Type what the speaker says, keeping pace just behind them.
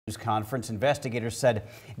Conference, investigators said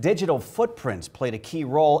digital footprints played a key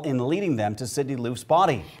role in leading them to Sidney Loofe's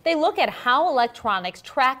body. They look at how electronics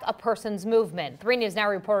track a person's movement. 3 News Now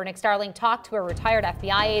reporter Nick Starling talked to a retired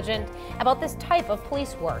FBI agent about this type of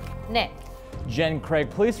police work. Nick. Jen, Craig,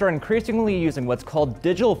 police are increasingly using what's called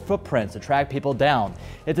digital footprints to track people down.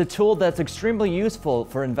 It's a tool that's extremely useful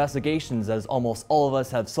for investigations, as almost all of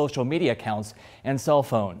us have social media accounts and cell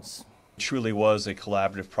phones. It truly was a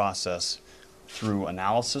collaborative process through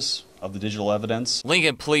analysis of the digital evidence.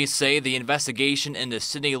 Lincoln police say the investigation into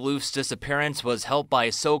Sidney Loofe's disappearance was helped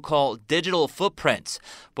by so-called digital footprints.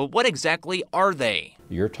 But what exactly are they?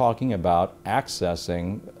 You're talking about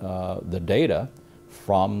accessing the data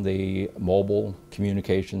from the mobile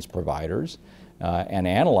communications providers and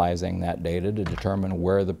analyzing that data to determine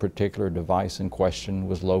where the particular device in question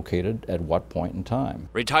was located at what point in time.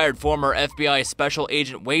 Retired former FBI Special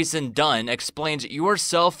Agent Wason Dunn explains your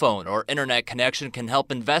cell phone or internet connection can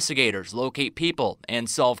help investigators locate people and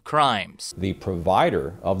solve crimes. The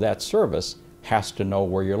provider of that service has to know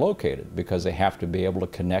where you're located because they have to be able to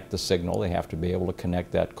connect the signal, they have to be able to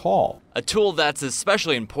connect that call. A tool that's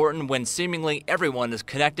especially important when seemingly everyone is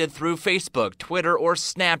connected through Facebook, Twitter, or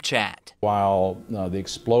Snapchat. While the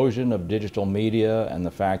explosion of digital media and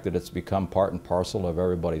the fact that it's become part and parcel of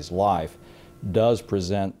everybody's life does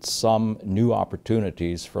present some new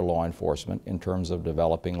opportunities for law enforcement in terms of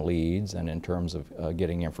developing leads and in terms of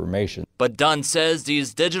getting information. But Dunn says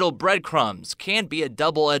these digital breadcrumbs can be a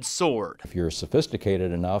double-edged sword. If you're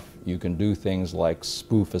sophisticated enough, you can do things like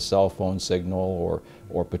spoof a cell phone signal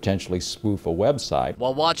or potentially spoof a website.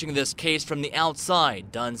 While watching this case from the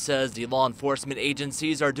outside, Dunn says the law enforcement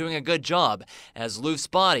agencies are doing a good job, as Loofe's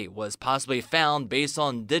body was possibly found based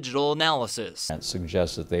on digital analysis. It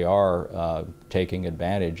suggests that they are taking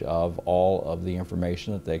advantage of all of the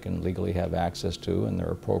information that they can legally have access to, and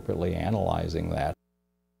they're appropriately analyzing that.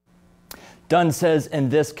 Dunn says in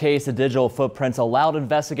this case, the digital footprints allowed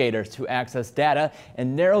investigators to access data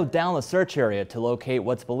and narrow down the search area to locate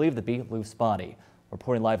what's believed to be Loofe's body.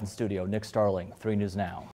 Reporting live in studio, Nick Starling, 3 News Now.